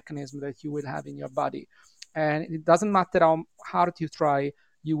biological mechanisms that you will have in your body. And it doesn't matter how hard you try,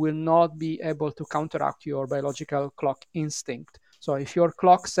 you will not be able to counteract your biological clock instinct. So if your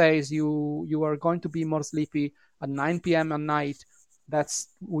clock says you are going to be more sleepy at 9 p.m. at night, that's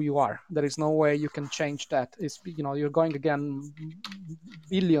who you are. There is no way you can change that. It's you're going again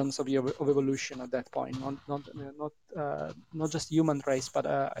billions of years of evolution at that point. Not just human race, but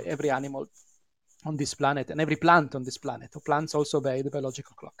every animal on this planet and every plant on this planet. The plants also obey the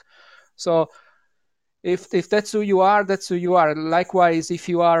biological clock. So if that's who you are, that's who you are. Likewise, if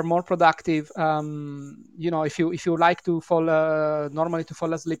you are more productive, if you like to normally to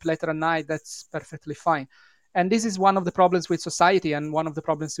fall asleep later at night, that's perfectly fine. And this is one of the problems with society and one of the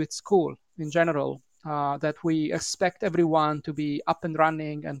problems with school in general, that we expect everyone to be up and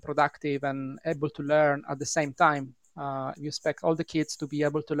running and productive and able to learn at the same time. You expect all the kids to be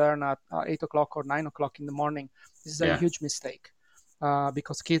able to learn at 8 o'clock or 9 o'clock in the morning. This is a huge mistake.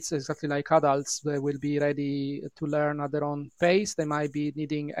 Because kids, exactly like adults, they will be ready to learn at their own pace. They might be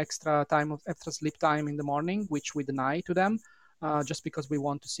needing extra sleep time in the morning, which we deny to them, just because we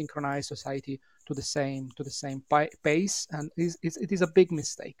want to synchronize society to the same pace, and it is a big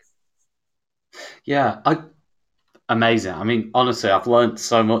mistake. Yeah, amazing. I mean, honestly, I've learned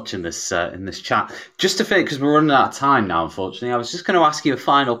so much in this chat. Just to finish, because we're running out of time now, unfortunately, I was just going to ask you a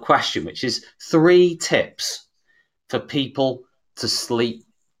final question, which is 3 tips for people to sleep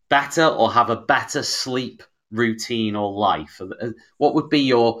better or have a better sleep routine or life. What would be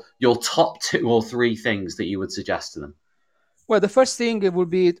your top 2 or 3 things that you would suggest to them? Well, the first thing it will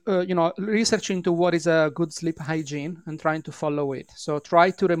be, researching into what is a good sleep hygiene and trying to follow it. So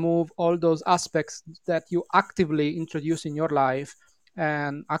try to remove all those aspects that you actively introduce in your life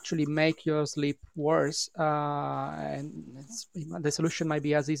and actually make your sleep worse. The solution might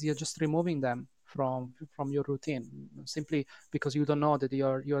be as easy as just removing them from your routine, simply because you don't know that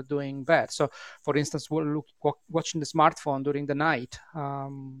you're doing bad. So, for instance, watching the smartphone during the night,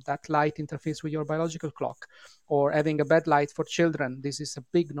 that light interferes with your biological clock, or having a bed light for children. This is a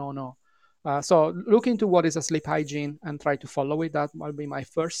big no-no. So look into what is a sleep hygiene and try to follow it. That will be my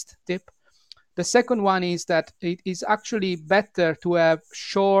first tip. The second one is that it is actually better to have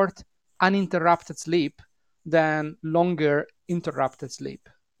short, uninterrupted sleep than longer, interrupted sleep,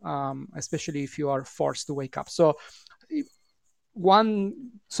 especially if you are forced to wake up. So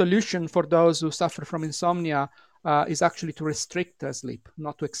one solution for those who suffer from insomnia is actually to restrict their sleep,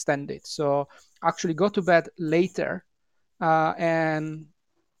 not to extend it. So actually go to bed later and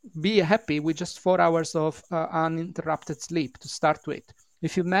be happy with just 4 hours of uninterrupted sleep to start with.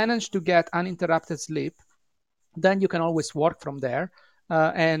 If you manage to get uninterrupted sleep, then you can always work from there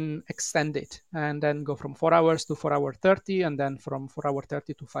and extend it, and then go from 4 hours to 4 hours 30, and then from 4 hours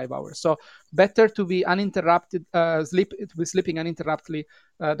 30 to 5 hours. So better to be uninterrupted, sleeping uninterruptedly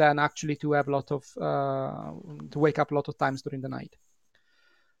than actually to have to wake up a lot of times during the night.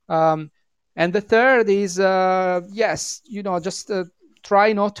 And the third is just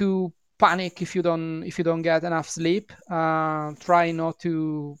try not to panic if you don't get enough sleep. Try not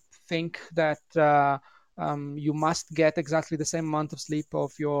to think that you must get exactly the same amount of sleep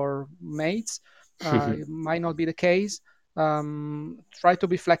of your mates. It might not be the case. Try to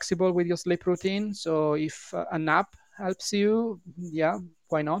be flexible with your sleep routine. So if a nap helps you,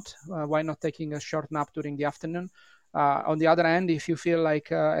 why not? Why not taking a short nap during the afternoon? On the other hand, if you feel like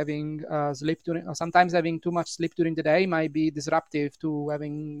sometimes having too much sleep during the day might be disruptive to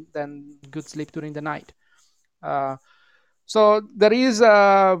having then good sleep during the night. So there is,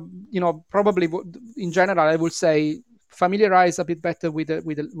 probably in general, I would say familiarize a bit better with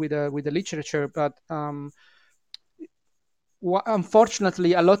the literature, but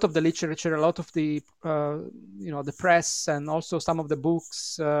unfortunately, a lot of the literature, a lot of the the press, and also some of the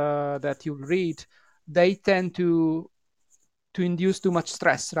books that you read, they tend to induce too much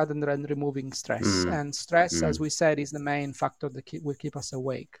stress rather than removing stress. And stress, as we said, is the main factor that will keep us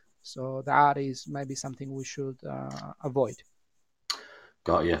awake. So that is maybe something we should avoid.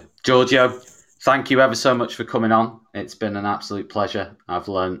 Got you. Giorgio, thank you ever so much for coming on. It's been an absolute pleasure. I've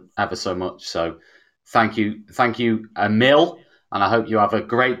learned ever so much. So thank you a mil, and I hope you have a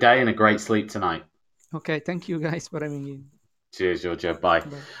great day and a great sleep tonight. Okay, thank you guys for having me. Cheers, Giorgio. Bye.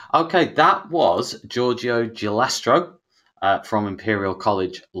 Okay, that was Giorgio Gillestro from Imperial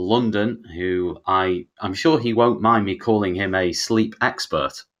College London, who I'm sure he won't mind me calling him a sleep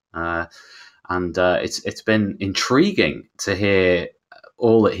expert. And it's been intriguing to hear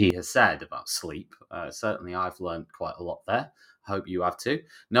all that he has said about sleep. Certainly I've learned quite a lot there. Hope you have too.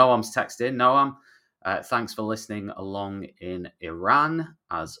 Noam's texted in. Noam, thanks for listening along in Iran,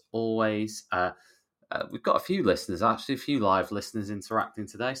 as always. We've got a few listeners, actually, a few live listeners interacting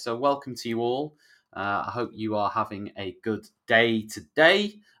today. So welcome to you all. I hope you are having a good day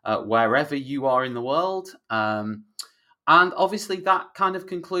today, wherever you are in the world. And obviously that kind of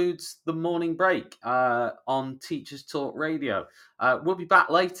concludes the morning break on Teachers Talk Radio. We'll be back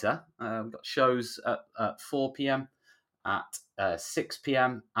later. We've got shows at 4 p.m, at 6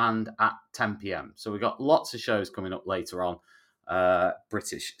 p.m, and at 10 p.m. So we've got lots of shows coming up later on.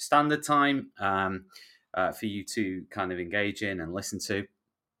 British Standard Time for you to kind of engage in and listen to.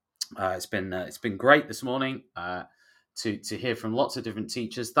 It's been great this morning to hear from lots of different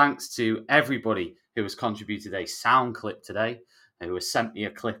teachers. Thanks to everybody who has contributed a sound clip today, who has sent me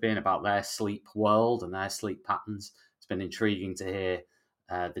a clip in about their sleep world and their sleep patterns. It's been intriguing to hear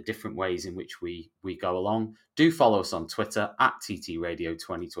the different ways in which we go along. Do follow us on Twitter at TT Radio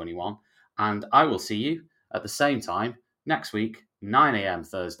 2021, and I will see you at the same time next week, 9 a.m.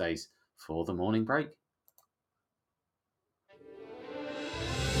 Thursdays, for the morning break.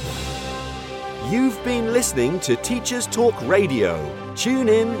 You've been listening to Teachers Talk Radio. Tune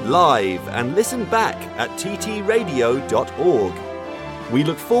in live and listen back at ttradio.org. We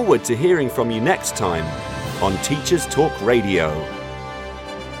look forward to hearing from you next time on Teachers Talk Radio.